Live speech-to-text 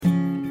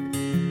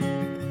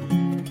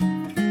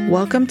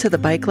Welcome to the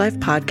Bike Life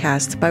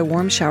Podcast by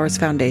Warm Showers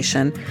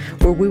Foundation,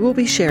 where we will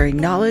be sharing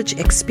knowledge,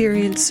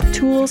 experience,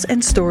 tools,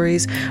 and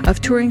stories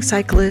of touring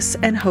cyclists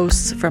and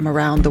hosts from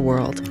around the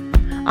world.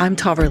 I'm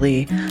Taver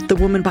Lee, the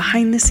woman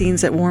behind the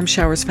scenes at Warm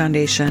Showers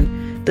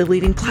Foundation, the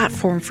leading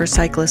platform for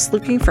cyclists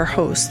looking for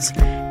hosts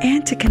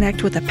and to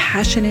connect with a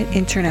passionate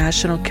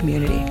international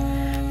community.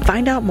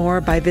 Find out more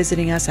by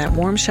visiting us at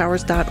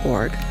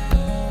warmshowers.org.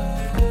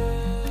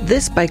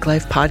 This Bike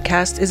Life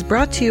podcast is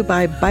brought to you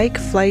by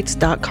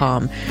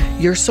bikeflights.com,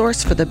 your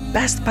source for the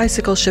best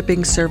bicycle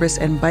shipping service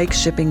and bike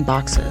shipping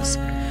boxes.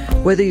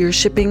 Whether you're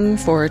shipping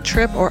for a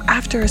trip or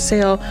after a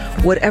sale,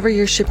 whatever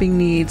your shipping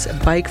needs,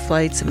 Bike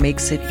Flights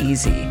makes it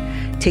easy.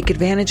 Take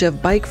advantage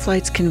of Bike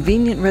Flights'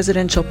 convenient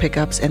residential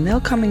pickups and they'll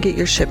come and get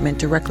your shipment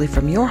directly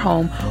from your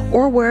home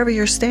or wherever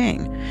you're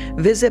staying.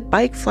 Visit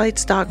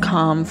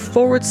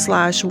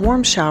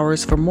bikeflights.com/warm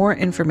showers for more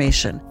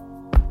information.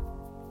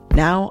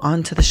 Now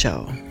on to the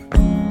show.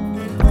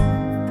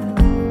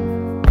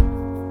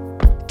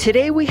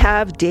 Today we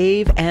have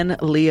Dave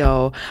and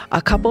Leo,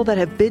 a couple that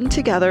have been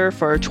together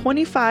for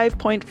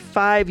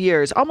 25.5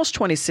 years, almost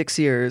 26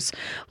 years,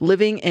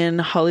 living in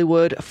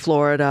Hollywood,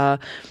 Florida,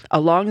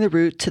 along the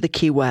route to the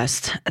Key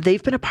West.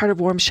 They've been a part of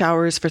Warm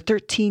Showers for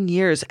 13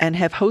 years and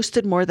have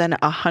hosted more than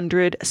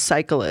 100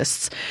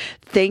 cyclists.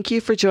 Thank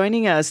you for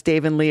joining us,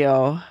 Dave and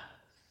Leo.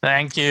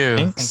 Thank you.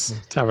 Thanks,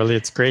 Taverly.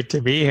 It's great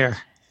to be here.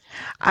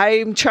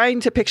 I'm trying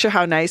to picture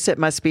how nice it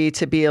must be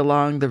to be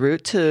along the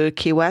route to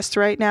Key West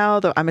right now,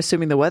 though I'm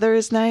assuming the weather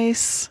is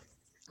nice.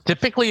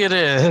 Typically it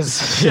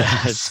is.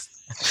 Yes.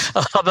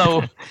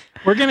 Although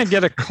we're going to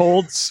get a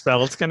cold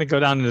spell. It's going to go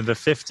down into the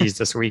 50s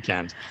this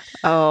weekend.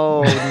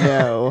 Oh,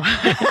 no.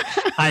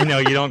 I know.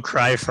 You don't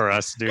cry for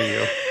us, do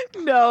you?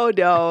 No.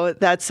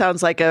 That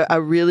sounds like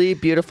a really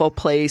beautiful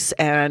place.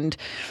 And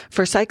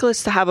for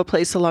cyclists to have a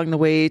place along the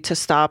way to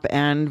stop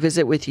and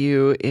visit with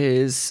you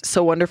is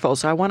so wonderful.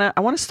 So I want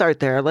to start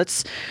there.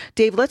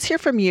 Dave, let's hear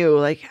from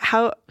you.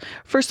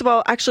 First of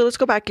all, actually, let's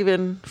go back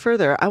even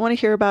further. I want to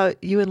hear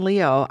about you and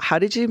Leo. How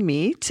did you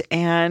meet?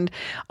 And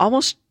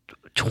almost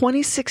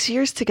 26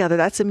 years together.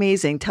 That's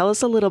amazing. Tell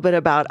us a little bit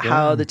about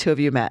how the two of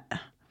you met.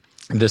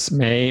 This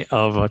May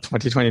of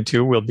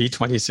 2022 will be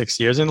 26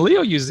 years. And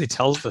Leo usually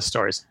tells the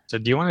stories. So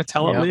do you want to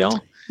tell it, Leo?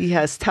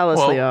 Yes, tell us,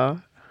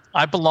 Leo.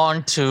 I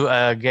belong to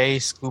a gay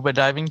scuba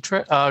diving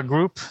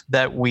group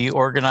that we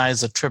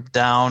organized a trip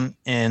down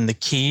in the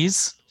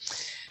Keys.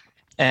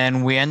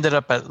 And we ended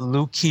up at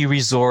Lou Key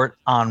Resort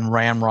on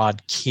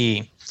Ramrod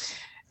Key.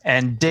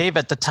 And Dave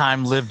at the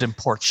time lived in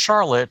Port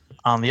Charlotte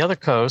on the other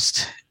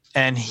coast.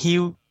 And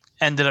he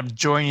ended up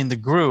joining the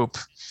group.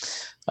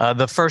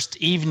 The first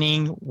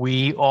evening,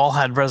 we all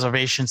had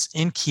reservations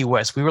in Key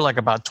West. We were like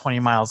about 20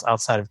 miles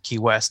outside of Key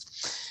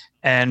West.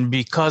 And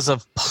because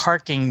of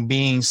parking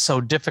being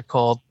so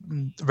difficult,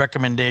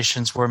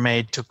 recommendations were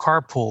made to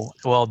carpool.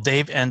 Well,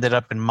 Dave ended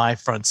up in my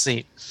front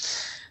seat.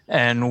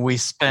 And we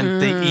spent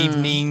the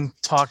evening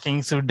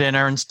talking through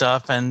dinner and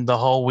stuff and the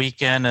whole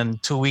weekend.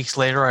 And 2 weeks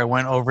later, I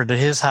went over to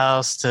his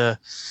house to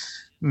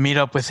meet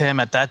up with him.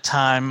 At that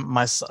time,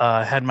 I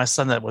had my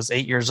son that was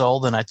 8 years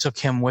old, and I took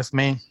him with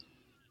me.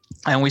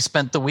 And we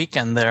spent the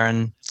weekend there,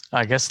 and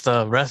I guess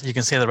the rest, you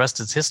can say the rest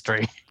is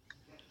history.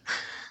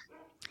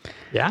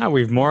 Yeah,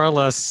 we've more or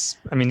less,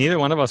 neither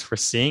one of us were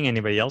seeing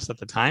anybody else at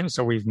the time,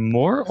 so we've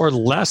more or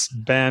less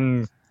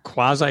been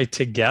quasi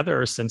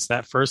together since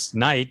that first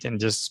night and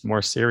just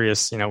more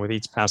serious, with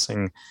each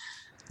passing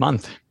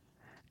month.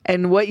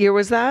 And what year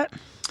was that?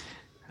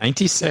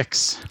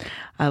 96.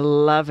 I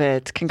love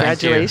it.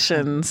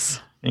 Congratulations.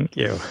 Thank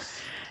you.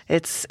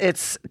 It's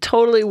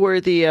totally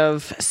worthy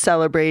of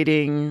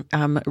celebrating,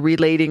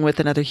 relating with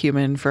another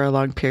human for a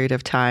long period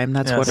of time.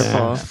 That's wonderful.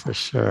 Yeah, for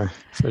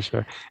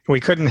sure.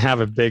 We couldn't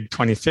have a big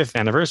 25th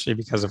anniversary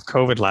because of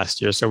COVID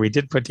last year. So we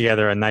did put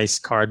together a nice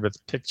card with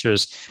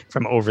pictures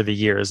from over the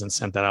years and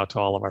sent that out to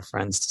all of our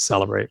friends to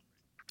celebrate.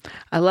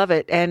 I love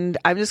it. And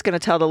I'm just going to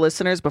tell the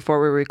listeners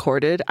before we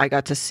recorded, I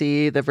got to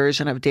see the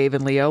version of Dave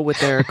and Leo with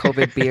their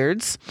COVID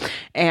beards.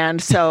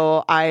 And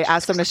so I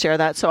asked them to share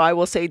that. So I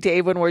will say,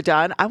 Dave, when we're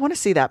done, I want to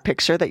see that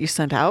picture that you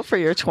sent out for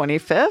your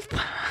 25th.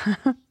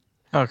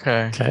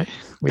 Okay.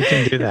 We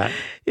can do that.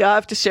 Yeah, I'll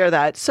have to share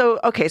that. So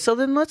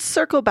then let's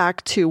circle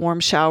back to Warm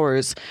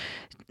Showers.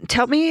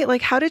 Tell me,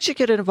 how did you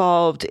get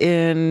involved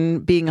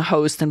in being a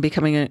host and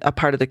becoming a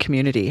part of the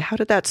community? How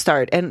did that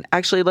start? And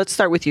actually, let's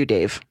start with you,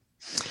 Dave.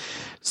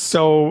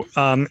 So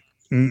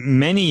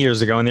many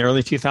years ago in the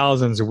early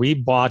 2000s, we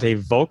bought a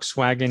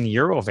Volkswagen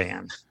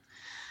Eurovan,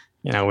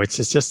 which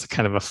is just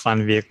kind of a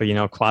fun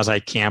vehicle, quasi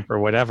camp or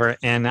whatever.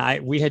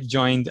 And we had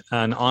joined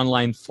an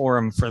online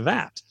forum for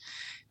that.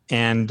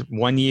 And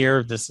one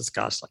year, this is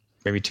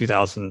maybe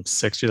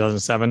 2006,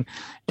 2007,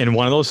 in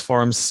one of those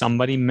forums,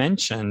 somebody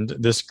mentioned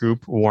this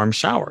group, Warm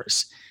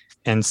Showers.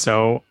 And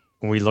so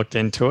we looked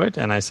into it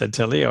and I said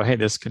to Leo, hey,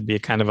 this could be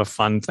kind of a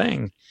fun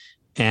thing.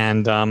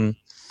 And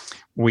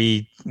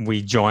we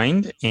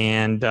joined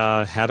and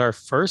had our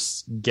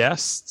first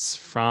guests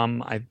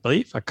from, I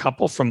believe, a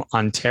couple from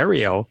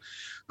Ontario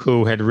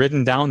who had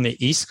ridden down the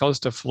east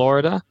coast of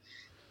Florida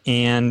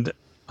and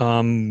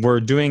we're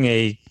doing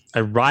a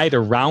ride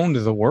around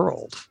the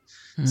world.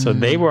 So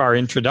they were our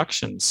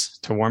introductions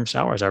to Warm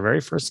Showers, our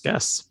very first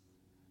guests.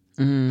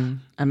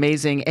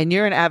 Amazing. And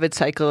you're an avid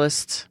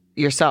cyclist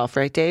yourself,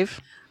 right,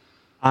 Dave?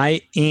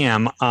 I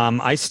am.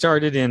 I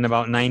started in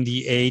about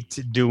 98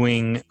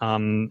 doing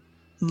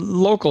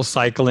local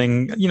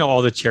cycling,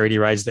 all the charity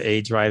rides, the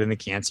AIDS ride and the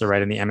cancer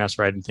ride and the MS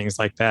ride and things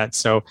like that.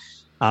 So,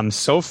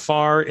 so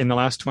far in the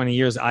last 20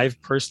 years,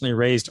 I've personally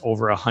raised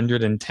over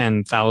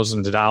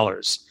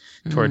 $110,000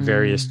 toward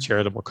various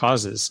charitable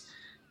causes.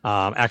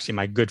 Actually,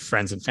 my good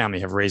friends and family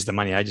have raised the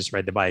money. I just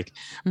ride the bike.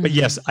 But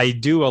yes, I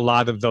do a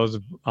lot of those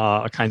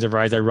kinds of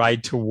rides. I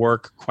ride to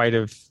work quite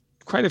a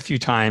few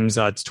times.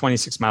 It's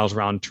 26 miles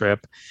round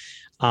trip.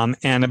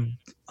 And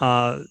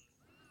October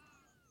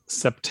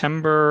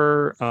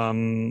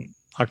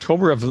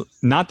of,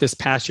 not this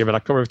past year, but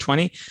October of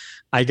 20,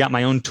 I got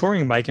my own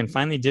touring bike and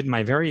finally did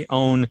my very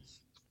own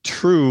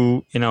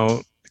true,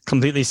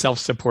 completely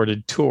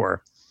self-supported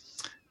tour.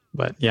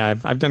 But yeah,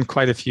 I've done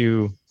quite a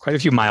few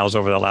miles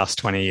over the last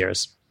 20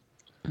 years.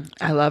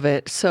 I love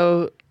it.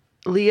 So,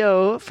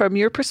 Leo, from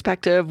your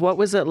perspective, what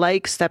was it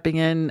like stepping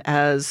in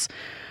as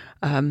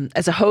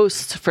a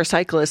host for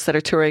cyclists that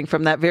are touring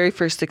from that very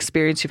first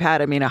experience you've had?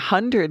 I mean,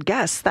 100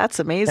 guests, that's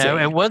amazing.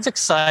 Yeah, it was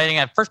exciting.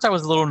 At first I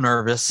was a little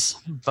nervous,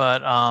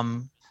 but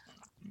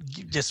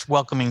just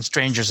welcoming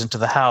strangers into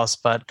the house.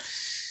 But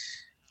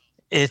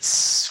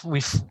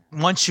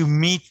once you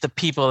meet the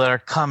people that are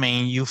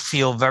coming, you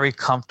feel very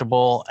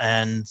comfortable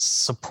and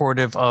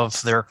supportive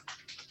of their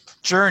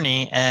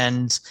journey.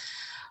 And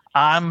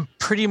I'm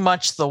pretty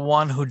much the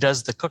one who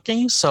does the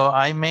cooking. So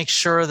I make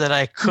sure that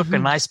I cook a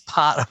nice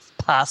pot of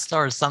pasta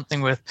or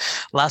something with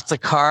lots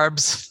of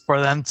carbs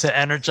for them to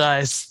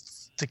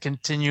energize to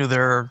continue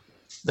their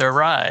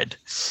ride.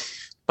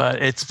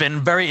 But it's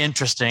been very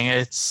interesting.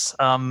 It's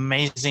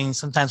amazing.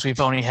 Sometimes we've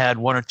only had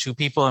one or two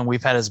people, and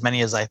we've had as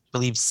many as I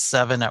believe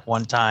 7 at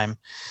one time.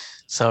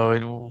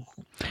 So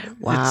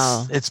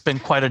it's been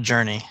quite a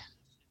journey.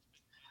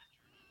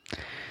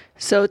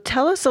 So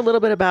tell us a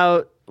little bit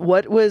about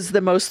what was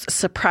the most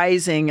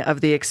surprising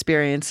of the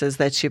experiences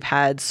that you've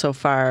had so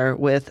far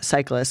with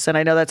cyclists? And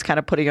I know that's kind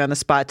of putting you on the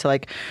spot to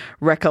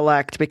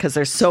recollect because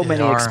there's so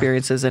many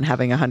experiences in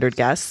having 100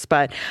 guests.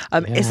 But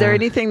is there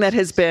anything that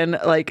has been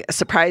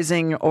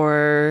surprising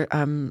or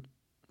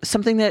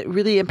something that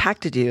really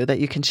impacted you that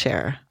you can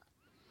share?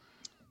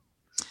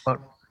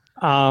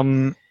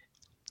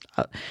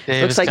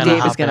 Looks like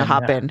Dave is going to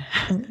hop in.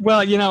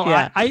 Well,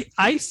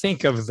 I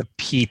think of the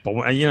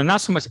people,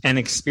 not so much an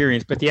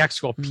experience, but the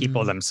actual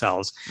people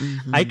themselves.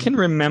 I can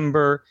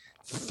remember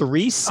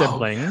 3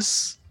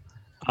 siblings,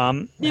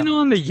 on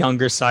the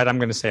younger side, I'm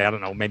going to say, I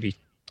don't know, maybe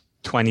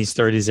 20s,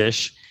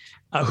 30s-ish,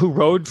 who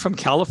rode from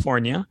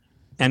California.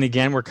 And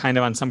again, we're kind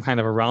of on some kind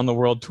of around the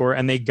world tour.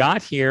 And they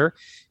got here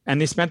and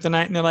they spent the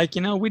night and they're like,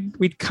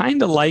 we'd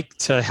kind of like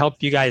to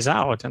help you guys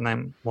out. And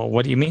I'm, well,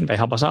 what do you mean by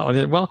help us out?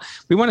 And well,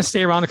 we want to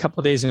stay around a couple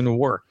of days and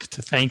work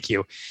to thank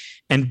you.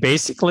 And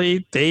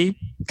basically they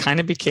kind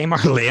of became our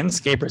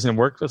landscapers and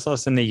worked with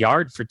us in the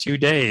yard for 2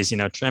 days,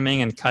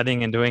 trimming and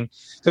cutting and doing,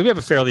 because we have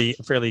a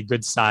fairly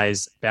good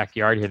size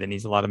backyard here that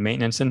needs a lot of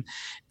maintenance. And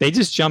they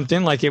just jumped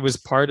in like it was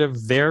part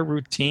of their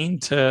routine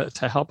to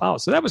help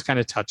out. So that was kind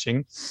of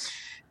touching.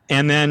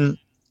 And then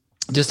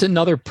just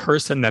another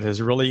person that has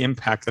really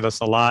impacted us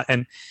a lot.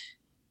 And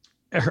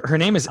her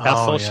name is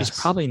Ethel. Yes. She's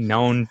probably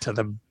known to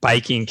the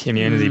biking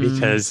community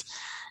because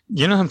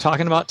you know who I'm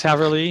talking about,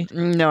 Taverly?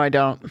 No, I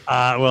don't.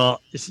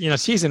 Well,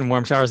 she's in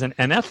Warm Showers, and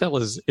Ethel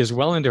is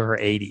well into her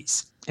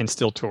 80s and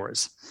still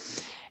tours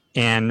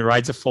and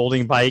rides a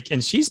folding bike.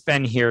 And she's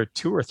been here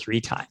 2 or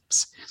 3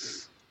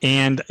 times.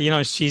 And,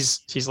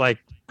 she's like,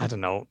 I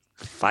don't know,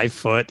 5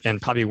 foot and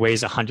probably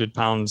weighs 100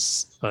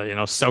 pounds,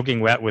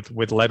 soaking wet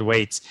with lead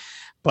weights.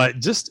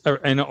 But just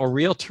a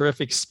real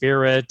terrific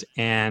spirit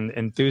and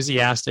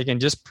enthusiastic,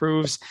 and just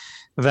proves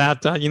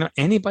that,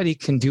 anybody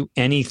can do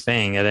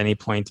anything at any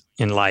point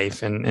in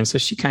life. And so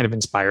she kind of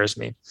inspires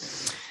me.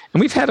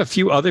 And we've had a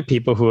few other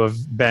people who have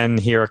been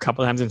here a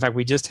couple of times. In fact,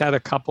 we just had a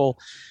couple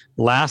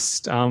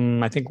last,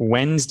 I think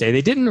Wednesday.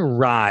 They didn't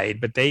ride,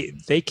 but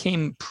they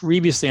came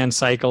previously on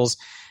cycles.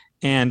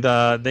 And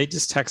they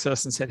just texted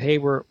us and said, hey,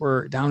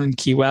 we're down in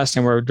Key West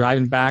and we're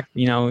driving back.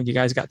 You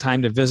guys got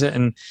time to visit.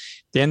 And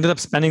they ended up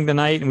spending the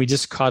night and we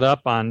just caught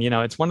up on,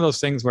 it's one of those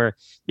things where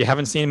you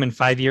haven't seen them in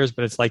 5 years,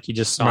 but it's like you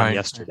just saw them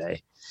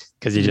yesterday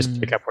because you just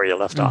pick up where you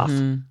left off.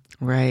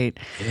 Right.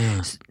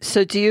 Yeah.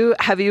 So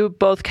have you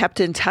both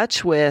kept in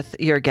touch with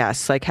your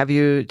guests?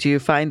 Do you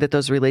find that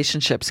those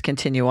relationships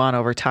continue on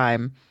over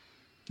time?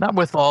 Not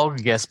with all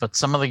guests, but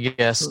some of the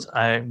guests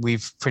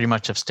we've pretty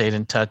much have stayed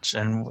in touch,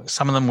 and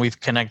some of them we've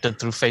connected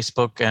through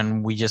Facebook,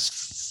 and we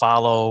just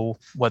follow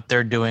what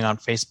they're doing on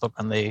Facebook,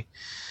 and they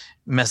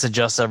message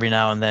us every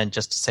now and then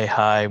just to say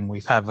hi. And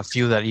we've had a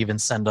few that even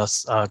send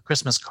us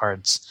Christmas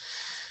cards,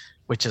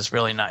 which is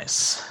really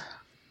nice.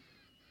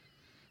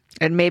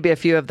 And maybe a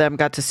few of them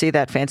got to see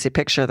that fancy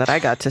picture that I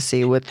got to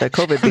see with the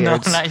COVID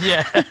beards. No, not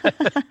yet.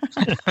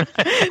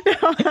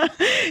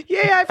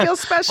 Yeah, feel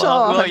special.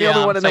 Well, I'm the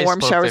only one in the Warm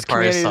Facebook, Showers they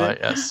probably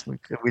community. saw it, yes,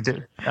 we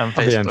did on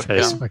I'll be on Facebook.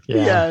 Facebook.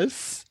 Yeah.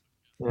 Yes.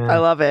 Yeah. I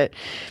love it.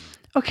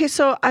 Okay,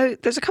 so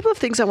there's a couple of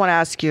things I want to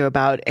ask you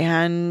about,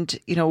 and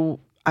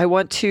I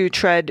want to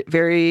tread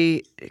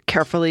very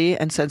carefully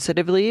and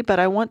sensitively, but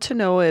I want to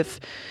know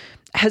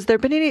have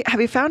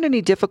you found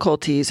any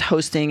difficulties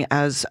hosting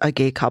as a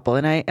gay couple?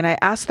 And I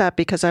ask that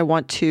because I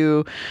want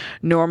to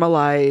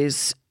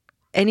normalize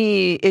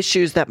any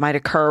issues that might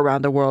occur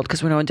around the world,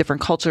 because we know in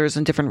different cultures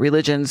and different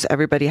religions,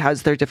 everybody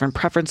has their different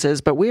preferences,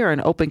 but we are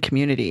an open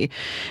community,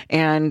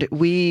 and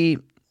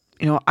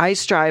I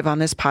strive on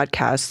this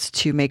podcast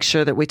to make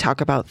sure that we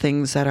talk about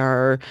things that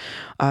are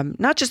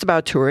not just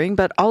about touring,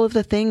 but all of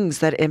the things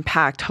that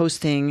impact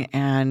hosting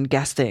and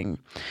guesting.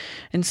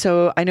 And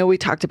so I know we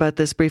talked about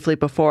this briefly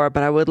before,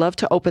 but I would love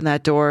to open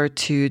that door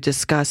to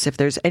discuss if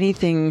there's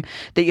anything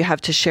that you have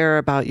to share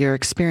about your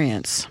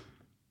experience.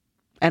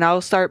 And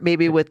I'll start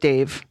maybe with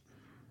Dave.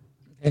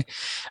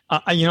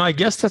 I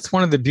guess that's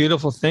one of the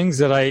beautiful things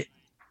that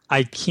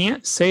I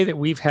can't say that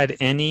we've had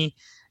any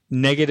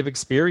negative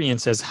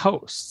experience as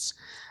hosts,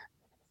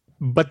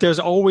 but there's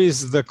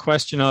always the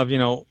question of,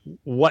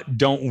 what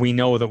don't we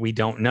know that we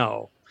don't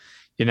know?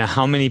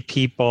 How many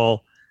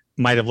people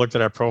might have looked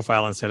at our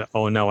profile and said,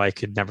 oh no, I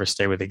could never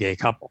stay with a gay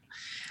couple.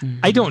 Mm-hmm.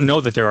 I don't know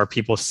that there are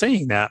people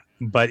saying that,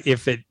 but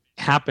if it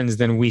happens,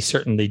 then we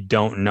certainly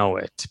don't know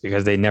it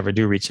because they never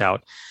do reach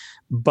out.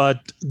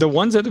 But the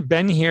ones that have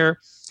been here,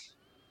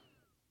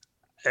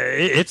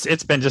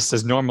 it's been just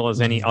as normal as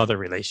any other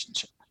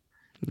relationship.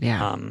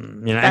 Yeah.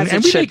 As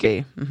it should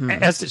be.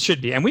 As it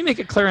should be. And we make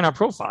it clear in our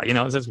profile,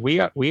 it says we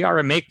are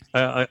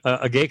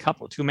a gay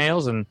couple, 2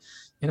 males, and,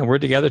 we're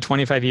together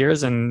 25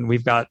 years and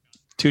we've got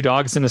 2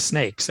 dogs and a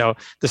snake. So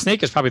the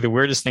snake is probably the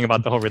weirdest thing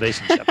about the whole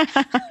relationship.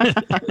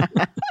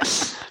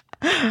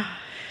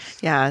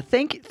 Yeah,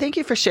 thank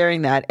you for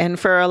sharing that and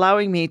for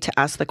allowing me to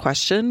ask the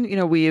question.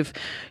 We've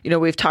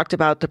talked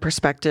about the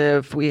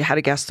perspective. We had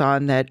a guest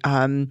on that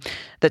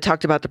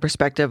talked about the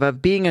perspective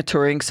of being a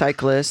touring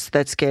cyclist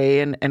that's gay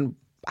and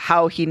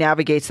how he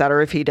navigates that, or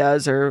if he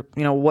does, or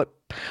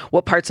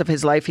what parts of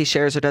his life he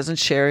shares or doesn't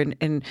share.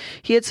 And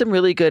he had some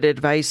really good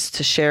advice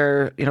to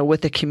share,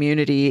 with the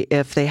community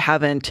if they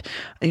haven't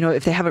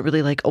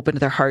really opened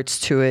their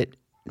hearts to it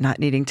not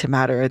needing to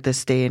matter at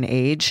this day and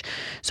age.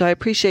 So I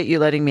appreciate you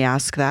letting me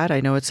ask that.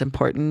 I know it's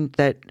important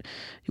that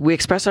we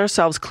express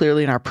ourselves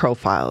clearly in our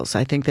profiles.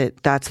 I think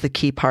that that's the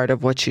key part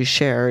of what you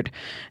shared.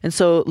 And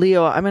so,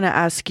 Leo, I'm going to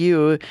ask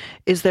you,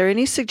 is there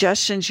any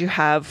suggestions you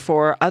have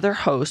for other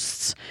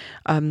hosts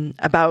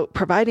about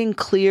providing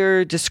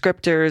clear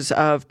descriptors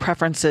of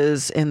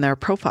preferences in their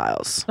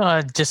profiles?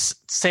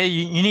 Just say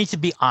you need to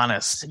be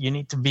honest. You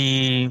need to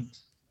be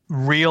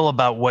real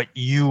about what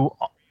you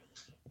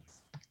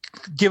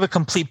give a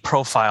complete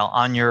profile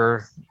on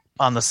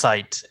the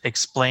site.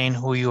 Explain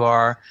who you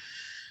are,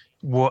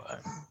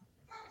 what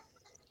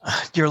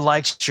your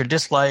likes, your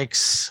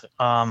dislikes.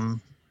 I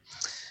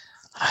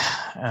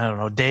don't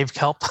know. Dave,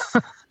 help.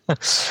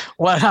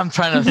 What I'm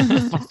trying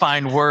to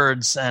find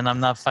words, and I'm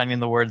not finding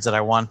the words that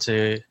I want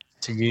to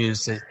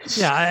use.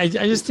 Yeah, I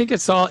just think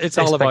it's all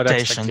about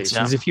expectations.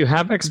 Yeah. If you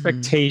have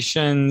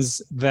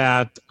expectations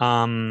that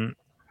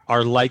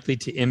are likely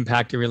to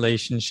impact a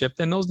relationship,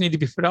 then those need to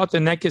be put out.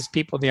 Then that gives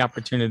people the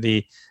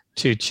opportunity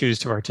to choose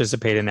to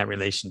participate in that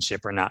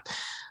relationship or not.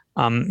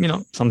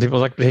 Some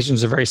people's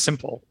expectations are very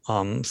simple.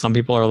 Some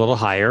people are a little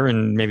higher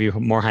and maybe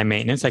more high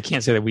maintenance. I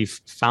can't say that we've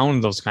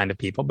found those kind of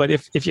people, but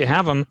if you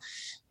have them,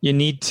 you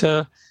need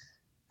to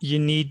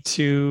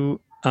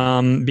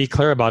be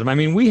clear about them. I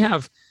mean, we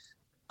have,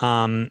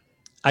 I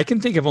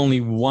can think of only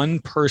one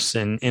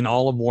person in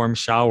all of Warm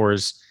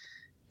Showers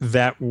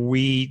that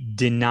we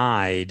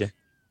denied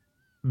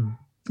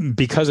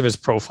because of his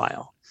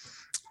profile.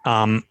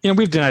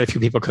 We've denied a few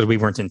people because we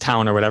weren't in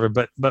town or whatever,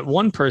 but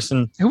one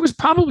person who was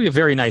probably a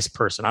very nice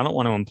person, I don't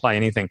want to imply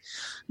anything,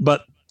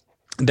 but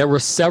there were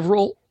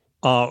several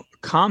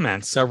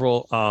comments,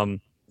 several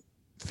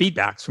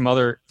feedbacks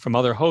from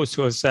other hosts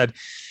who have said,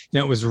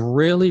 it was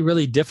really,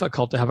 really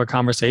difficult to have a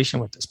conversation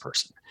with this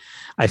person.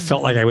 I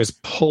felt like I was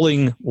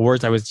pulling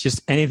words. I was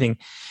just anything.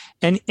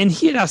 And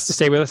he had asked to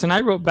stay with us. And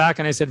I wrote back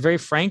and I said, very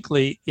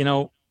frankly,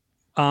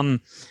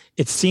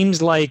 it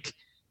seems like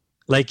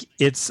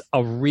it's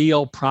a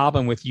real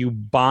problem with you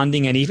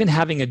bonding and even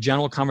having a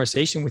general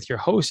conversation with your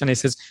host. And I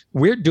says,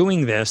 we're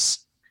doing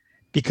this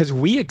because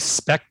we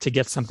expect to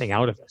get something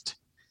out of it.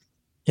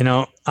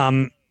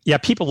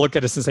 People look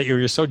at us and say,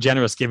 you're so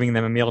generous giving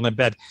them a meal and a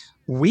bed.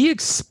 We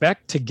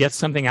expect to get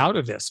something out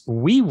of this.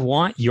 We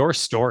want your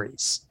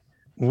stories.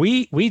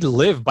 We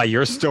live by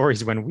your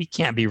stories when we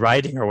can't be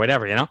writing or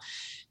whatever,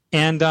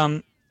 And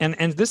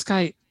this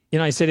guy,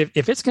 I said,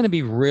 if it's going to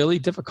be really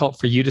difficult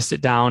for you to sit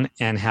down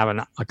and have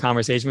a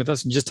conversation with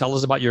us and just tell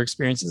us about your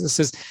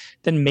experiences,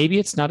 then maybe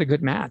it's not a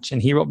good match.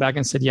 And he wrote back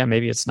and said, yeah,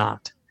 maybe it's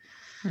not.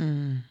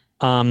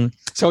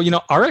 So,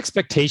 our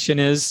expectation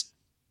is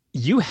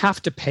you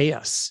have to pay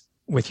us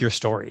with your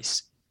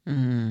stories,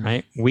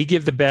 right? We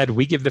give the bed,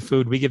 we give the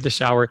food, we give the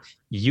shower,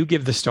 you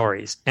give the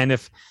stories. And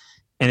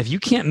And if you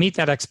can't meet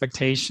that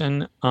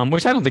expectation,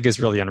 which I don't think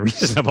is really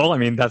unreasonable, I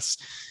mean, that's,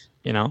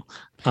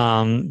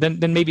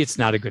 then maybe it's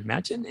not a good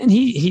match. And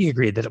he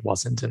agreed that it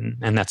wasn't,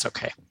 and that's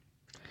okay.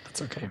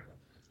 That's okay.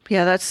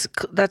 Yeah,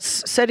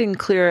 that's setting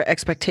clear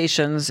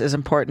expectations is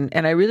important.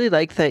 And I really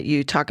like that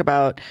you talk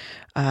about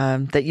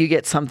that you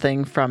get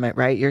something from it,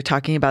 right? You're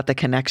talking about the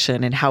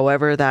connection and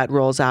however that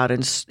rolls out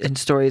in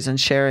stories and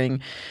sharing.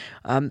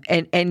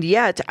 And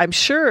yet, I'm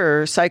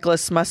sure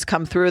cyclists must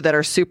come through that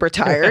are super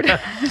tired,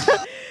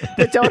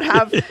 that don't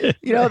have,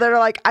 that are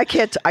like, I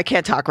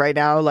can't talk right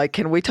now. Like,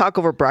 can we talk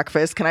over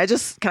breakfast? Can I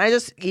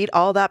just eat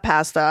all that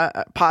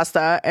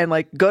pasta and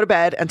like go to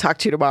bed and talk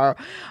to you tomorrow?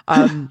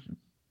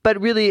 But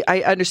really,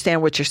 I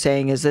understand what you're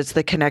saying is it's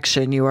the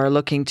connection you are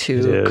looking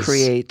to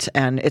create,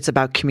 and it's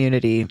about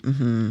community.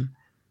 Mm-hmm.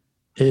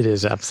 It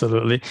is,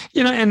 absolutely.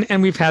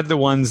 And we've had the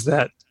ones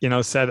that,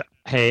 said,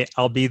 hey,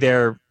 I'll be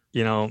there,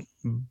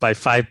 by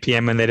 5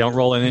 p.m. and they don't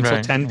roll in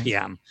until 10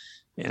 p.m.,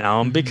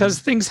 because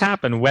things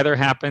happen, weather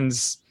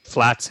happens,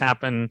 flats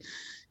happen,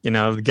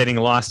 getting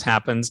lost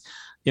happens,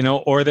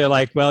 or they're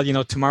like, well,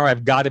 tomorrow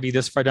I've got to be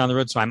this far down the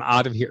road, so I'm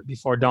out of here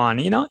before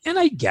dawn, and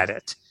I get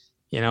it,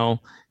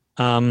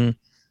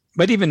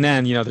 but even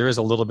then, there is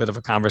a little bit of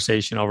a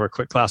conversation over a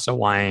quick glass of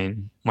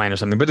wine or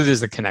something, but it is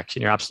the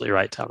connection. You're absolutely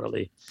right, Tara.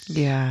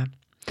 Yeah.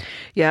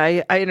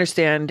 Yeah, I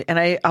understand. And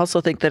I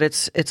also think that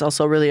it's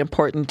also really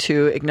important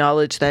to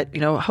acknowledge that,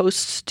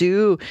 hosts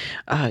do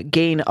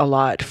gain a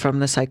lot from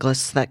the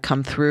cyclists that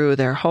come through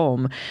their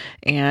home.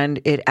 And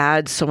it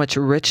adds so much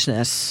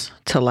richness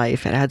to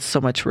life. It adds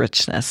so much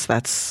richness.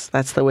 That's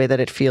the way that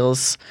it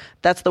feels.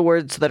 That's the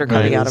words that are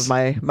coming out of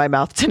my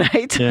mouth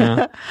tonight.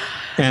 Yeah.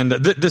 And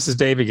this is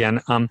Dave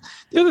again.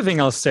 The other thing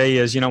I'll say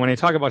is, when I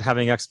talk about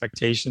having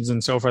expectations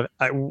and so forth,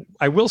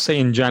 I will say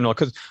in general,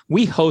 because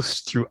we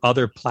host through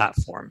other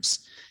platforms,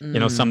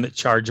 some that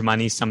charge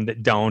money, some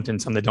that don't,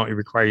 and some that don't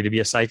require you to be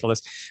a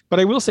cyclist.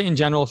 But I will say in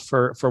general,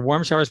 for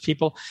Warm Showers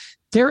people,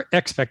 their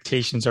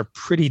expectations are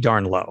pretty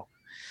darn low.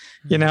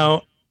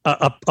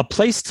 A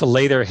place to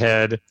lay their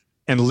head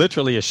and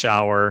literally a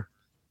shower.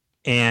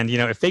 And,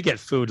 if they get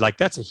food, like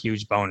that's a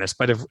huge bonus.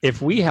 But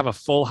if we have a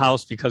full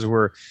house because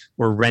we're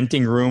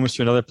renting rooms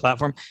to another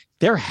platform,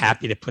 they're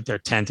happy to put their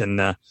tent in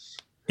the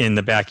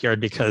backyard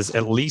because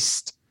at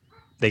least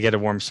they get a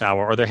warm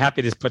shower, or they're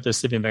happy to put their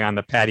sleeping bag on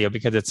the patio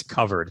because it's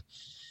covered,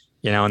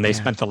 and they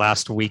spent the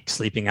last week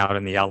sleeping out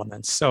in the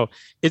elements. So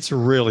it's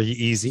really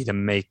easy to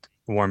make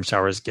Warm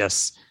Showers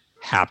guests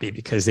happy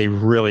because they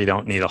really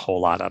don't need a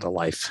whole lot out of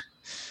life.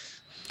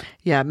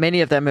 Yeah, many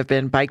of them have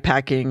been bike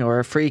packing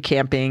or free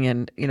camping,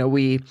 and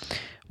we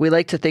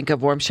like to think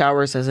of Warm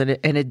Showers as an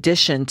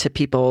addition to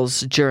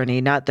people's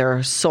journey, not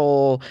their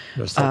sole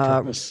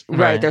purpose,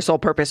 right? Their sole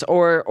purpose,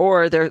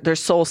 or their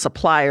sole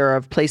supplier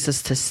of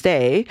places to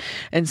stay.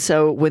 And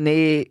so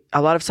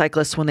a lot of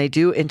cyclists, when they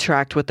do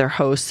interact with their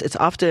hosts, it's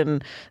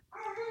often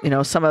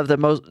some of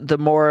the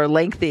more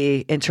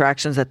lengthy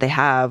interactions that they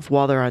have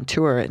while they're on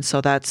tour, and so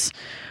that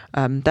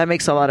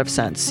makes a lot of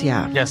sense.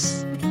 Yeah.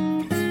 Yes.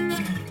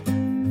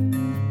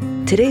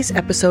 Today's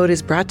episode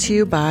is brought to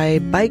you by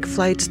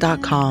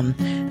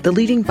BikeFlights.com, the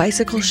leading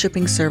bicycle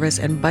shipping service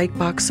and bike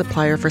box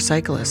supplier for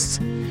cyclists.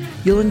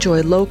 You'll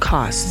enjoy low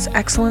costs,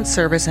 excellent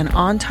service, and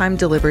on-time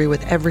delivery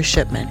with every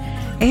shipment,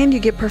 and you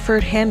get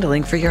preferred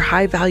handling for your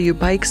high-value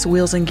bikes,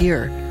 wheels, and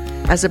gear.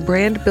 As a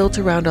brand built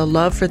around a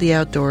love for the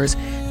outdoors,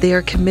 they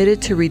are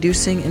committed to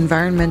reducing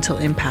environmental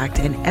impact,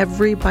 and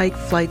every Bike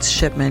Flights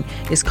shipment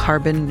is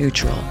carbon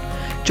neutral.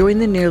 Join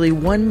the nearly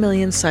 1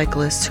 million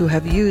cyclists who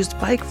have used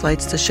Bike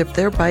Flights to ship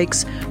their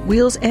bikes,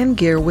 wheels, and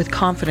gear with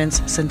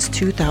confidence since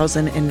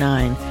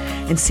 2009,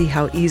 and see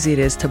how easy it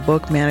is to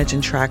book, manage,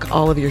 and track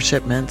all of your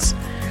shipments.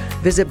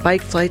 Visit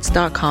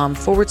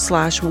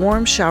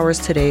bikeflights.com/warm showers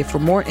today for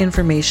more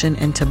information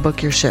and to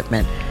book your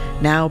shipment.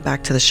 Now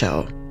back to the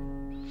show.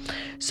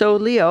 So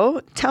Leo,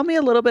 tell me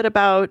a little bit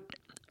about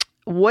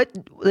what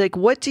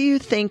do you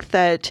think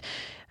that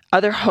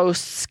other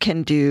hosts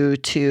can do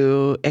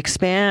to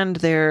expand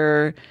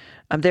their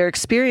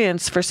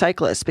experience for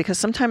cyclists? Because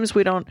sometimes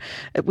we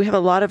have a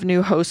lot of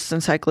new hosts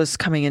and cyclists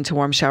coming into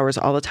Warm Showers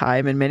all the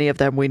time, and many of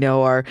them we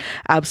know are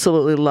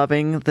absolutely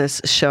loving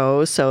this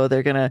show, so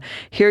they're going to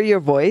hear your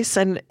voice.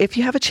 And if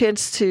you have a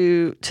chance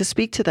to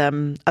speak to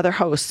them, other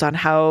hosts, on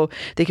how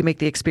they can make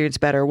the experience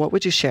better, what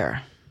would you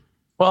share?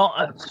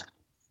 Well,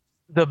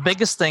 the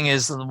biggest thing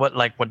is what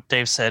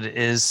Dave said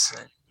is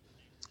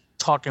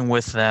talking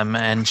with them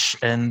and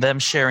them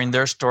sharing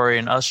their story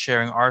and us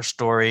sharing our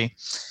story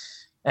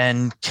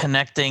and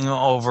connecting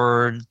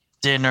over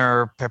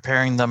dinner,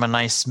 preparing them a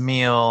nice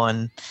meal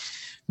and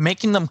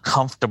making them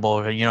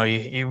comfortable.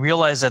 You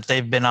realize that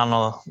they've been on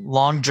a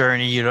long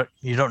journey. You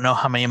don't know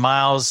how many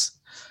miles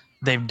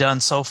they've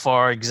done so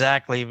far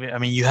exactly. I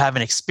mean, you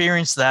haven't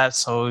experienced that,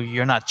 so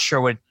you're not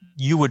sure what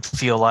you would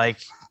feel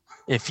like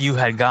if you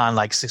had gone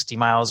like 60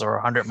 miles or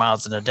 100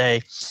 miles in a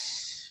day.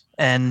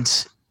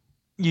 And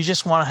you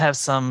just want to have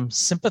some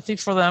sympathy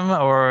for them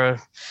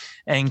or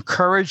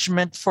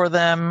encouragement for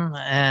them,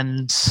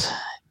 and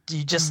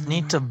you just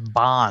need to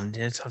bond,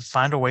 to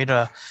find a way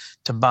to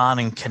bond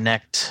and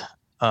connect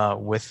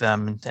with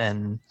them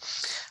and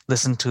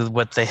listen to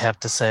what they have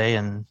to say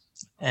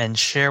and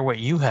share what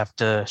you have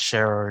to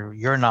share, or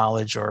your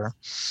knowledge or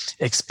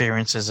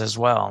experiences as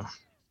well.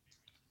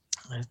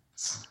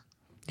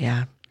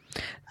 Yeah.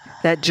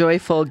 That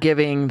joyful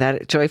giving,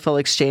 that joyful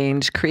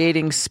exchange,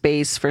 creating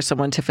space for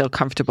someone to feel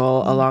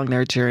comfortable along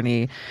their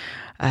journey.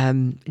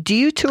 Do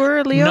you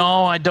tour, Leo?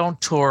 No, I don't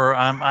tour.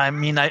 I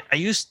mean, I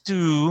used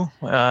to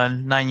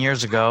 9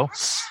 years ago,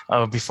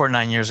 before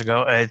 9 years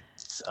ago.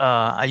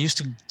 I used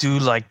to do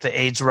like the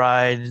AIDS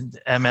ride,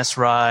 MS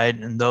ride,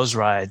 and those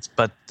rides.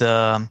 But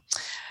 9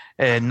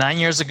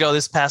 years ago,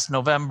 this past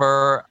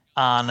November,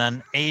 on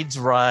an AIDS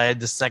ride,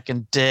 the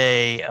second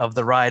day of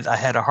the ride, I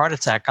had a heart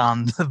attack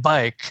on the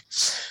bike.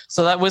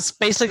 So that was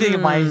basically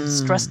my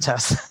stress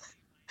test.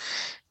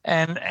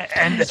 and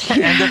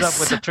ended up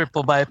with a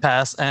triple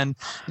bypass. And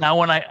now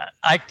when I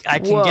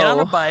can get on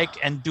a bike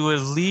and do a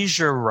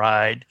leisure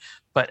ride,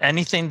 but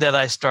anything that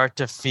I start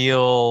to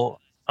feel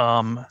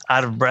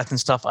out of breath and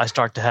stuff, I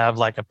start to have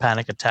like a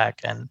panic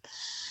attack and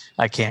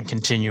I can't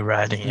continue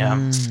riding.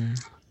 Yeah.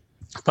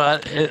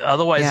 But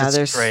otherwise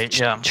it's great.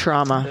 Yeah.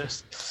 Trauma.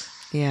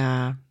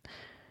 Yeah.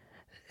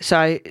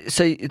 So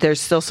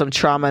there's still some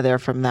trauma there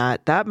from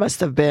that. That must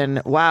have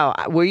been, wow.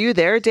 Were you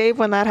there, Dave,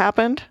 when that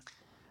happened?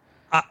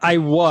 I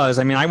was.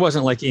 I mean, I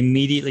wasn't like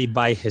immediately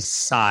by his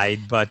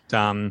side, but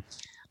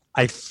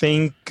I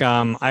think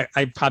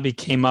I probably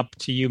came up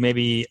to you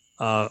maybe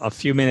a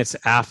few minutes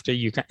after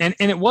you. And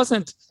it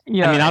wasn't, I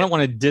mean, I don't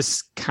want to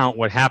discount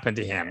what happened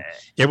to him.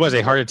 It was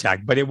a heart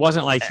attack, but it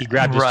wasn't like he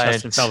grabbed his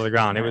chest and fell to the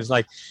ground. It was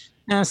like,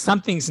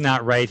 something's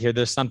not right here.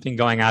 There's something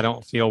going, I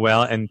don't feel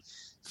well. And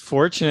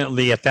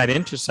fortunately, at that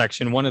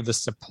intersection, one of the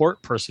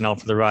support personnel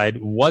for the ride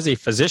was a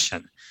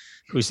physician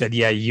who said,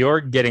 yeah, you're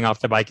getting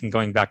off the bike and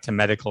going back to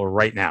medical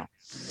right now.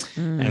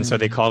 And so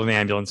they called an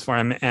ambulance for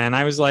him. And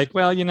I was like,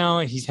 well,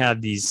 he's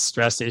had these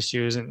stress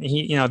issues and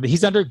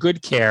he's under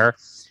good care.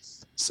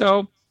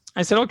 So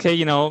I said,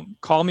 okay,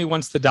 call me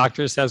once the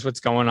doctor says what's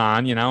going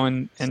on,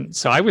 and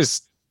so I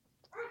was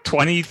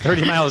 20,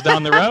 30 miles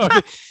down the road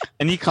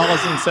and he calls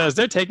and says,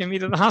 they're taking me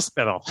to the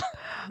hospital.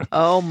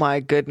 Oh my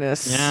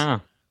goodness. Yeah.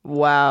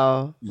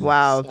 Wow.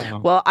 So.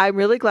 Well, I'm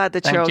really glad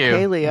that you're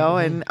okay, Leo.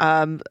 And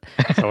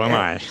so am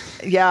I.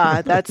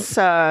 Yeah, that's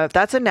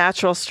a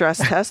natural stress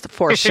test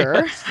for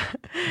sure.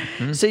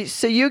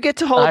 So you get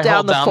to hold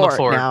down the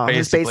fort now.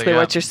 Is basically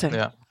what you're saying.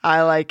 Yeah.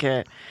 I like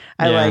it.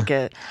 I like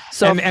it.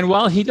 So and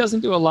while he doesn't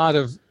do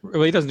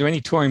he doesn't do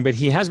any touring, but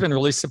he has been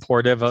really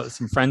supportive.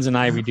 Some friends and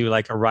I, we do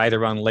like a ride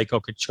around Lake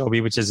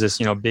Okeechobee, which is this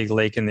big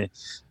lake in the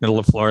middle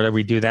of Florida.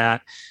 We do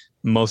that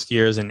most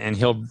years, and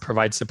he'll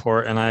provide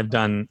support. And I've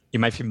done, you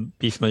might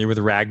be familiar with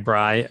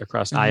RAGBRAI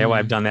across Iowa.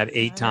 I've done that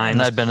 8 times.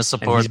 And I've been a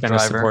support driver. He's been a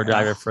support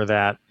driver for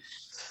that.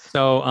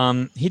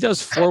 So he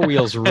does 4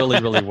 wheels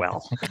really, really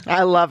well.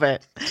 I love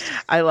it.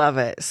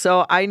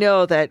 So I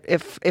know that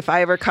if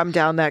I ever come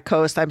down that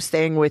coast, I'm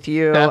staying with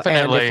you.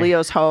 Definitely. And if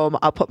Leo's home,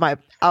 I'll put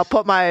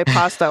my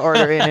pasta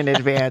order in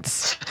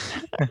advance.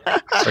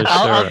 Sure.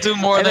 I'll do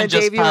more and than then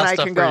just Dave, you and I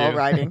can go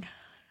riding.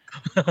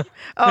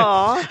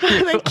 Oh,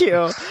 thank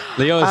you.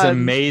 Leo is an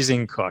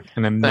amazing cook,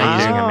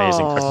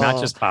 amazing cook.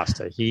 Not just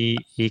pasta. He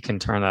can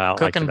turn that out.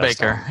 Cook like and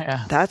baker.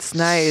 Yeah. That's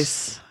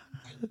nice.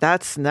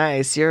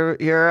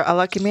 You're a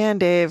lucky man,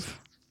 Dave.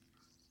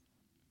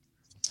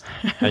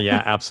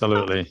 Yeah,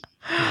 absolutely.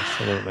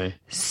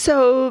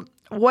 So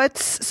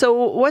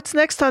what's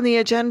next on the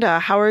agenda?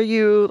 How are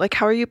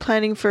you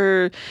planning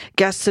for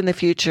guests in the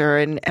future?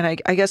 And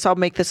I guess I'll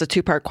make this a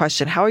 2-part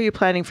question. How are you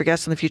planning for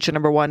guests in the future?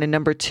 Number 1, and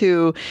number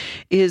 2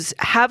 is,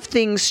 have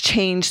things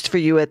changed for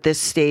you at this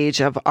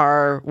stage of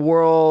our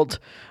world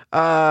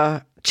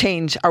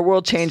change? Our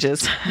world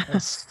changes.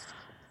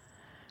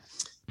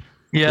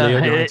 Yeah,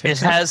 it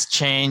has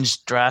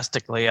changed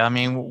drastically. I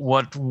mean,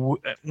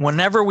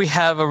 whenever we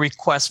have a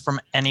request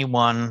from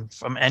anyone,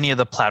 from any of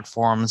the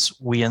platforms,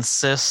 we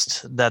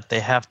insist that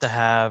they have to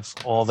have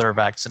all their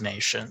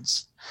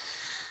vaccinations.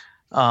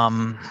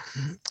 And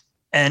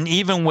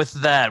even with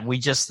that,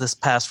 this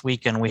past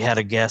weekend, we had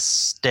a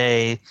guest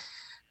stay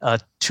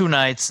 2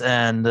 nights,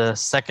 and the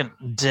second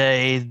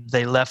day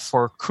they left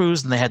for a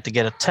cruise and they had to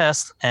get a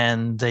test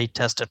and they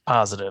tested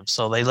positive.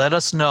 So they let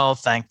us know,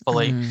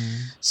 thankfully.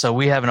 So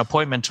we have an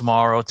appointment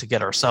tomorrow to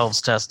get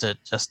ourselves tested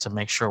just to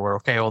make sure we're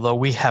okay. Although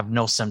we have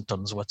no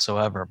symptoms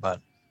whatsoever, but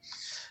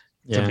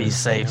to be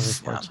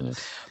safe.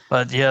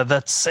 But yeah,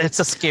 it's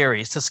a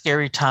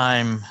scary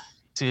time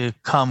to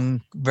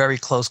come very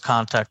close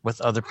contact with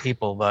other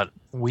people, but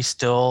we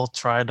still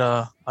try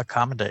to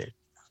accommodate.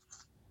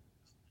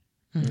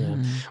 Yeah.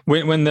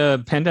 When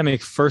the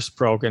pandemic first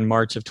broke in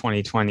March of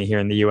 2020 here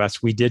in the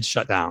US, we did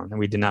shut down and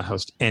we did not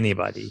host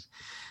anybody.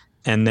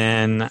 And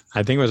then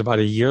I think it was about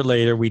a year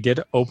later, we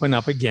did open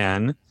up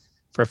again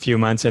for a few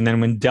months. And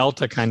then when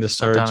Delta kind of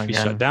surged, we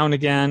shut down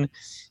again.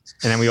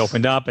 And then we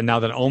opened up. And now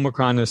that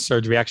Omicron has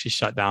surged, we actually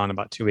shut down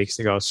about 2 weeks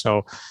ago.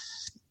 So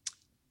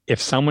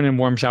if someone in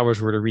Warm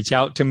Showers were to reach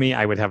out to me,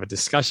 I would have a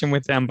discussion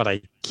with them, but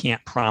I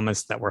can't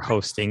promise that we're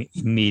hosting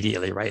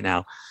immediately right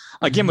now.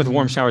 Again, with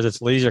warm showers,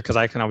 it's easier because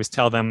I can always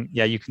tell them,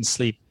 yeah, you can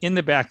sleep in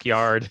the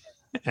backyard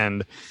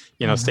and,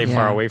 stay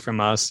far away from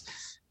us,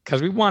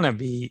 because we want to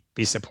be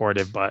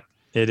supportive, but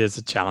it is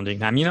a challenging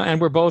time, and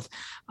we're both,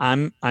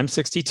 I'm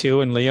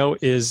 62 and Leo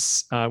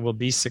will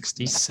be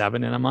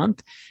 67 in a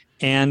month,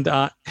 and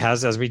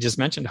has, as we just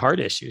mentioned, heart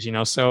issues,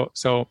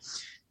 so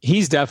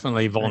he's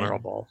definitely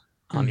vulnerable,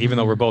 even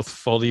though we're both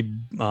fully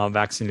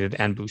vaccinated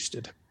and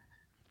boosted.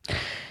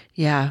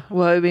 Yeah.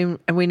 Well, I mean,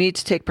 we need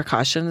to take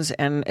precautions,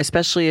 and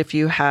especially if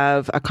you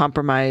have a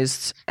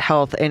compromised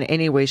health in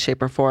any way,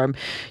 shape, or form,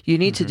 you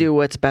need to do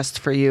what's best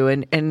for you.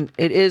 And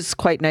it is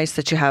quite nice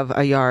that you have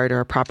a yard or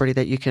a property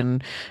that you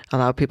can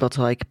allow people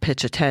to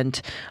pitch a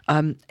tent.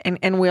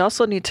 And we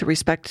also need to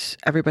respect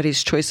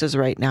everybody's choices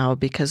right now,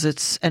 because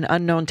it's an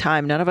unknown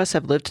time. None of us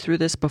have lived through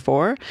this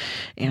before,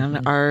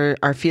 and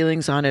our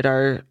feelings on it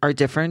are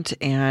different.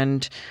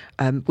 And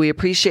we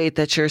appreciate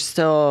that you're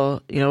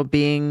still,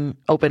 being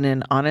open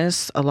and honest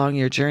along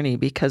your journey,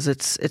 because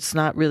it's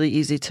not really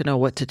easy to know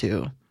what to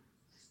do.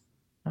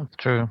 That's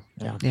true.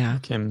 Yeah.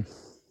 Kim,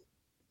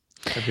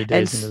 every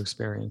day is a new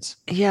experience.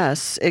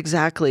 Yes,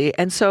 exactly.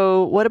 And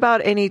so what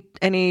about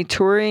any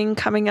touring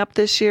coming up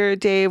this year,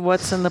 Dave?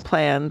 What's in the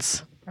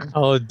plans?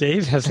 Oh,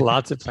 Dave has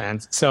lots of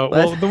plans. So,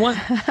 the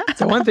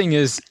one thing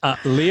is,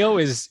 Leo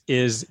is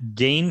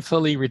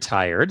gainfully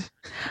retired,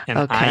 and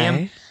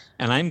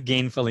I'm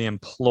gainfully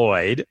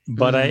employed,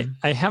 but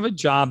I have a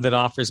job that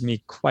offers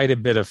me quite a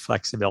bit of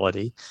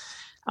flexibility.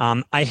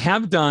 I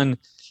have done,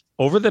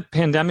 over the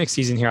pandemic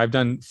season here, I've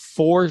done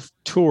 4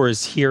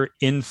 tours here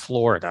in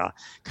Florida,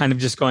 kind of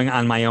just going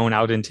on my own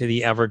out into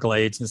the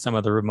Everglades and some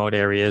of the remote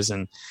areas.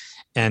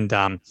 And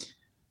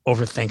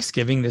over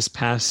Thanksgiving this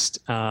past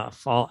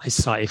fall, I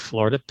saw a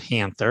Florida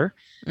panther,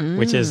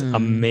 which is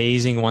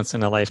amazing, once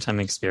in a lifetime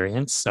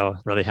experience. So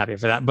really happy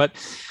for that. But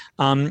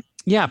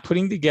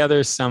putting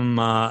together some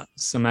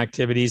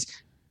activities.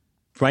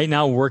 Right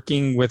now,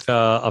 working with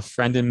a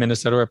friend in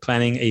Minnesota, we're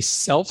planning a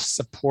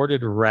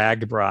self-supported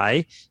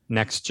RAGBRAI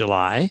next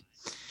July.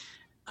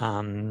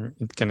 I'm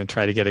going to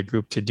try to get a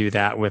group to do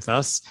that with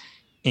us.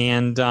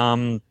 And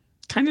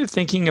kind of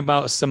thinking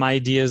about some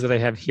ideas that I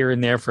have here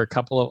and there for a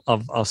couple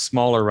of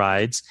smaller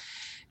rides.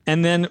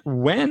 And then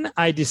when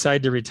I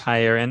decide to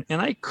retire, and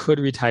I could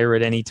retire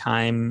at any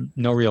time,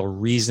 no real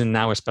reason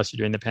now, especially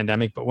during the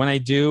pandemic, but when I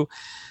do,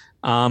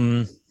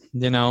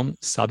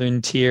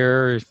 Southern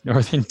tier,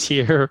 Northern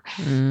tier,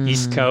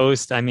 East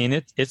Coast. I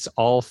mean, it's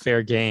all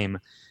fair game.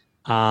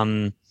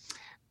 I'd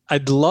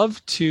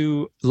love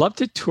to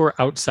tour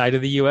outside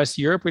of the U.S.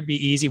 Europe would be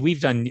easy. We've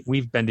been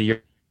to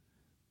New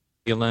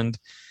Zealand.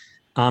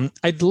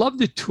 I'd love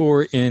to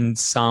tour in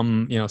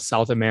some,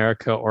 South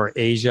America or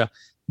Asia.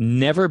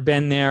 Never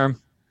been there.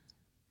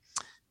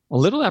 A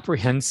little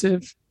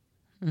apprehensive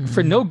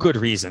for no good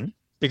reason,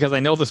 because I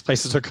know those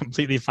places are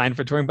completely fine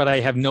for touring, but I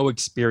have no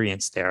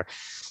experience there.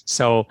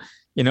 So,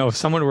 if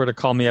someone were to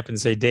call me up and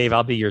say, Dave,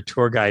 I'll be your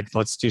tour guide,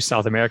 let's do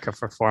South America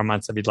for 4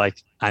 months, I'd be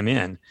like, I'm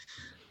in.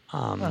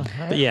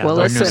 But yeah, well,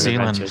 listen, New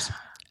Zealand.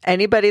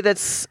 Anybody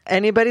that's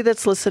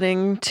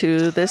listening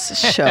to this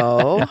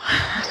show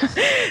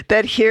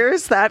that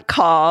hears that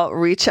call,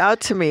 reach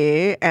out to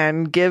me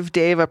and give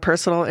Dave a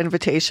personal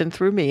invitation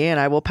through me, and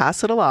I will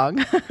pass it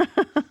along.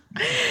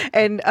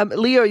 And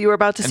Leo, you were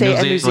about to say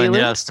New Zealand?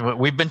 Yes,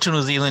 we've been to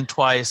New Zealand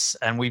twice,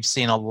 and we've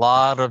seen a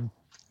lot of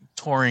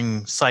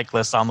touring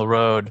cyclists on the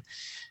road,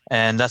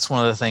 and that's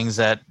one of the things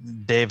that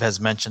Dave has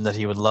mentioned that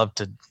he would love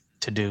to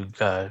do,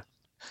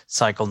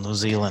 cycle New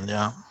Zealand.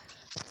 Yeah.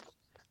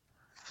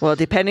 Well,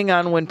 depending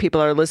on when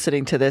people are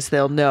listening to this,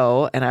 they'll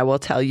know. And I will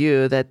tell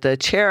you that the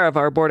chair of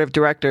our board of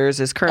directors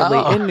is currently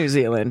in New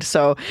Zealand.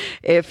 So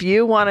if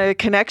you want a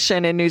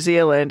connection in New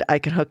Zealand, I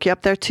can hook you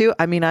up there too.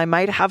 I mean, I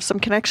might have some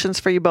connections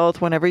for you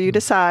both whenever you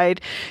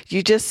decide.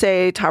 You just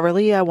say,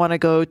 Taralia, I want to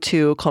go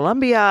to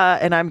Colombia,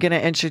 and I'm going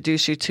to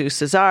introduce you to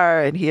Cesar,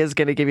 and he is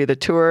going to give you the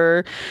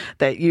tour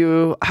that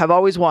you have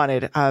always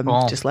wanted.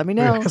 Just let me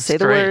know. Say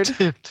the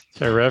word.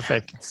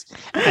 Terrific.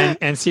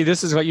 And see,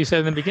 this is what you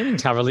said in the beginning,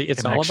 Taralia.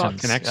 It's all about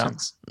connections.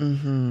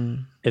 Yeah.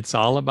 It's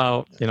all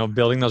about,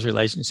 building those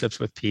relationships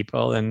with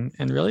people. And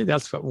really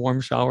that's what Warm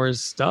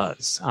Showers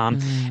does.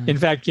 In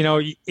fact,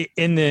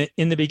 in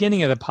the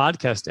beginning of the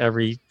podcast,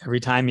 every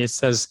time it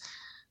says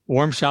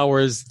Warm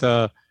Showers,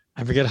 I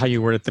forget how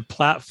you word it, the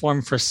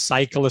platform for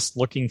cyclists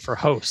looking for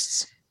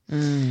hosts.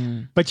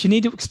 But you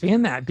need to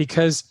expand that,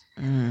 because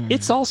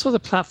it's also the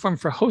platform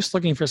for hosts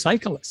looking for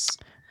cyclists.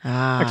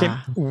 Okay,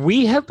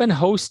 we have been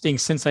hosting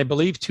since, I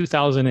believe,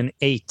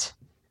 2008.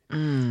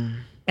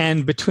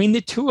 And between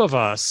the two of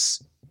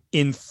us,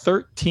 in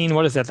 14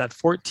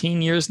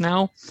 years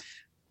now,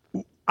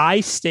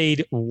 I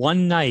stayed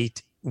one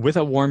night with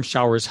a Warm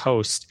Showers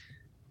host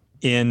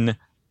in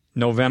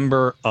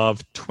November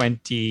of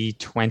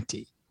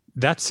 2020.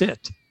 That's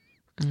it.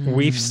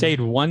 We've stayed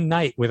one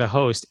night with a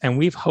host, and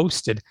we've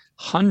hosted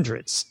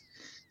hundreds.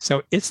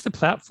 So it's the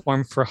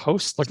platform for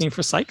hosts looking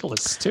for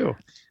cyclists too.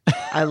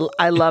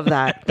 I love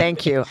that.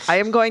 Thank you. I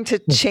am going to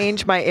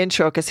change my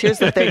intro because here's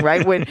the thing,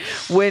 right?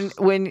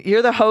 When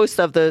you're the host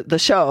of the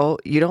show,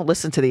 you don't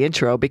listen to the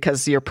intro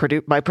because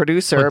my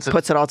producer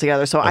puts it all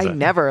together. So I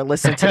never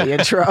listen to the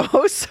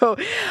intro. So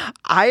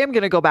I am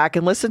going to go back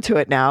and listen to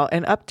it now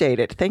and update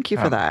it. Thank you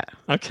for that.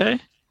 Okay.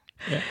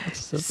 Yeah,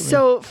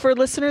 so for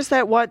listeners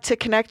that want to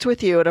connect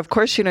with you, and of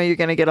course, you're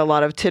going to get a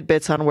lot of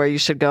tidbits on where you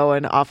should go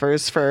and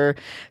offers for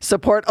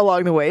support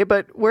along the way,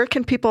 but where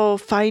can people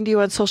find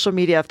you on social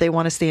media if they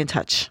want to stay in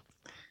touch?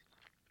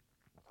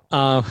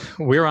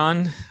 We're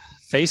on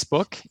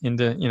Facebook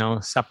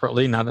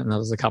separately, not that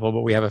there's a couple,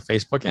 but we have a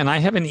Facebook, and I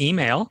have an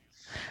email.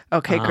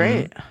 Okay,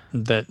 great.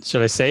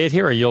 Should I say it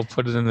here or you'll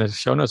put it in the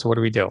show notes, or what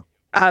do we do?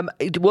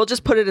 We'll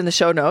just put it in the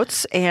show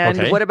notes.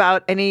 And What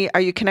about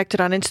are you connected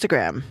on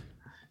Instagram?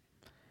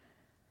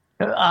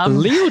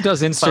 Leo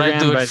does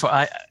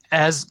Instagram,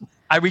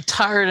 I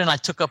retired and I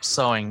took up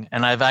sewing,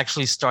 and I've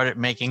actually started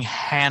making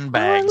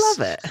handbags. Oh,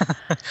 I love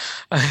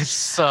it.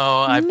 So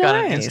I've got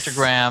an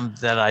Instagram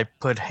that I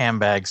put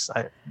handbags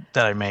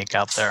that I make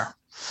out there.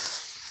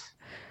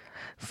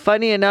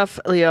 Funny enough,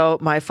 Leo,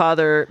 my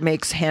father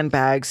makes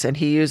handbags and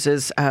he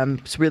uses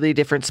really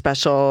different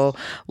special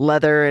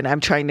leather, and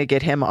I'm trying to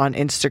get him on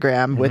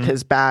Instagram with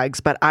his bags.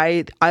 But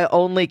I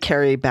only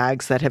carry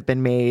bags that have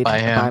been made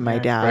by my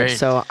dad. Great.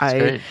 So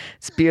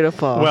it's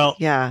beautiful. Well,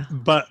 yeah.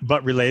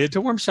 But related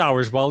to Warm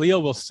Showers, while Leo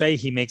will say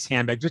he makes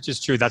handbags, which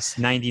is true, that's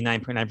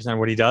 99.9% of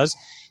what he does.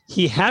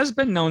 He has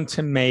been known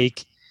to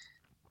make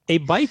a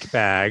bike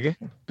bag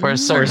for a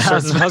certain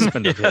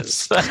husband of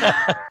his.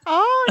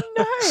 Oh,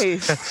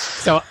 nice.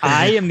 So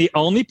I am the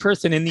only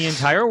person in the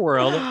entire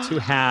world to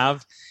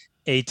have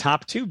a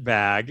top tube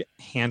bag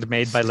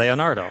handmade by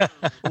Leonardo.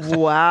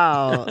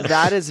 Wow.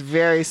 That is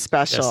very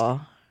special.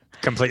 Yes.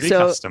 Completely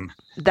custom.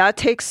 That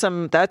takes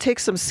some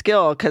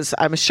skill, because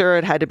I'm sure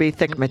it had to be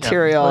thick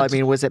material. I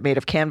mean, was it made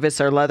of canvas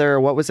or leather, or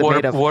what was it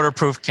made of?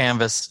 Waterproof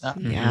canvas.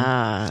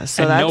 Yeah.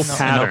 So that's no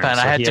pattern.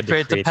 I had to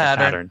create the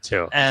pattern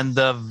too. And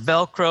the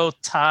Velcro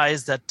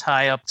ties that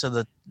tie up to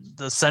the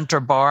center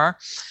bar,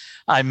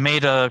 I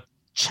made a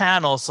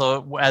channel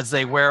so as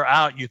they wear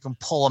out, you can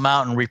pull them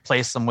out and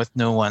replace them with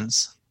new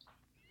ones.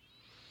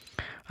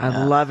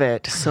 I love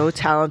it. So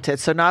talented.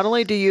 So not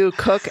only do you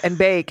cook and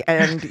bake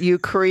and you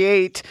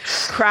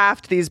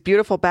craft these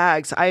beautiful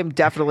bags, I am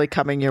definitely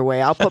coming your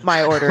way. I'll put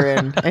my order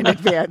in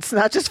advance,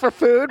 not just for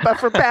food, but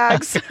for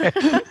bags.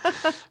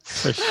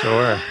 For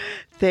sure.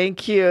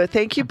 Thank you.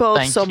 Thank you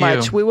both so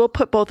much. We will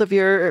put both of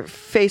your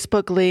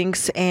Facebook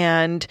links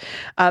and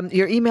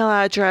your email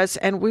address,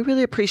 and we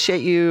really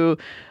appreciate you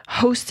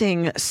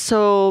hosting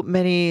so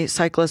many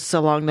cyclists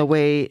along the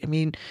way. I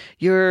mean,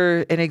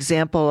 you're an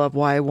example of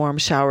why Warm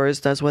Showers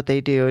does what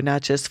they do,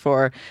 not just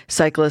for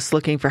cyclists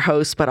looking for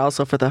hosts, but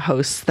also for the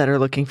hosts that are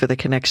looking for the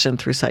connection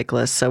through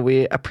cyclists. So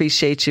we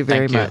appreciate you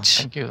very much.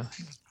 Thank you.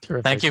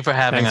 Terrific. Thank you for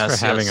having us. Thanks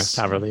for having us,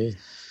 Taverly.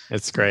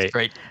 It's great. It's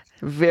great.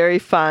 Very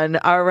fun.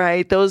 All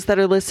right. Those that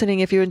are listening,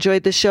 if you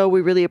enjoyed the show,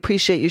 we really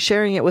appreciate you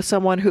sharing it with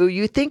someone who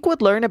you think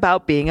would learn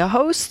about being a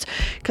host,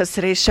 because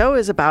today's show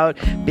is about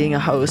being a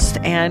host,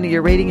 and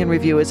your rating and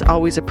review is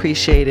always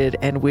appreciated,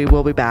 and we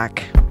will be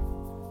back.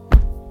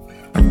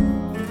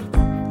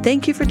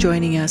 Thank you for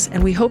joining us,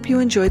 and we hope you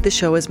enjoyed the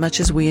show as much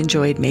as we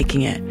enjoyed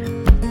making it.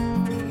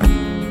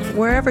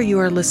 Wherever you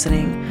are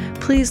listening,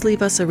 please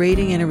leave us a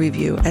rating and a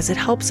review, as it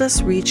helps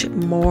us reach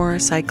more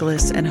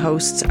cyclists and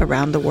hosts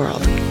around the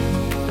world.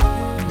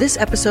 This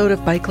episode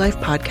of Bike Life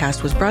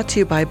Podcast was brought to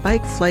you by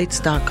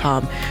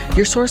BikeFlights.com,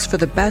 your source for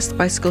the best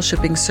bicycle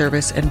shipping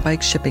service and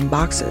bike shipping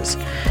boxes.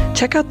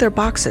 Check out their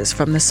boxes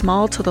from the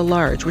small to the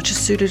large, which is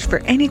suited for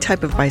any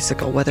type of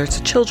bicycle, whether it's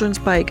a children's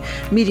bike,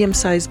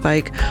 medium-sized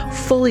bike,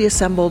 fully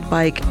assembled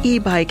bike,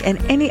 e-bike,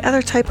 and any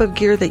other type of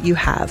gear that you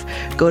have.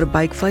 Go to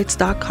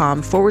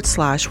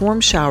BikeFlights.com/warm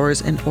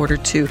showers in order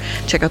to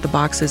check out the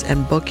boxes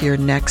and book your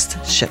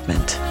next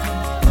shipment.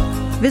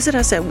 Visit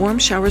us at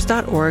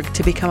warmshowers.org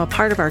to become a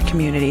part of our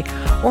community,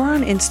 or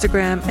on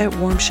Instagram at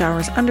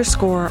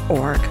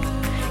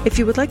warmshowers_org. If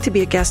you would like to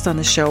be a guest on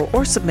the show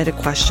or submit a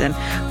question,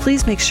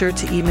 please make sure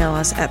to email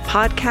us at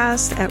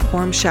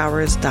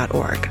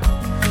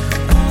podcast@warmshowers.org.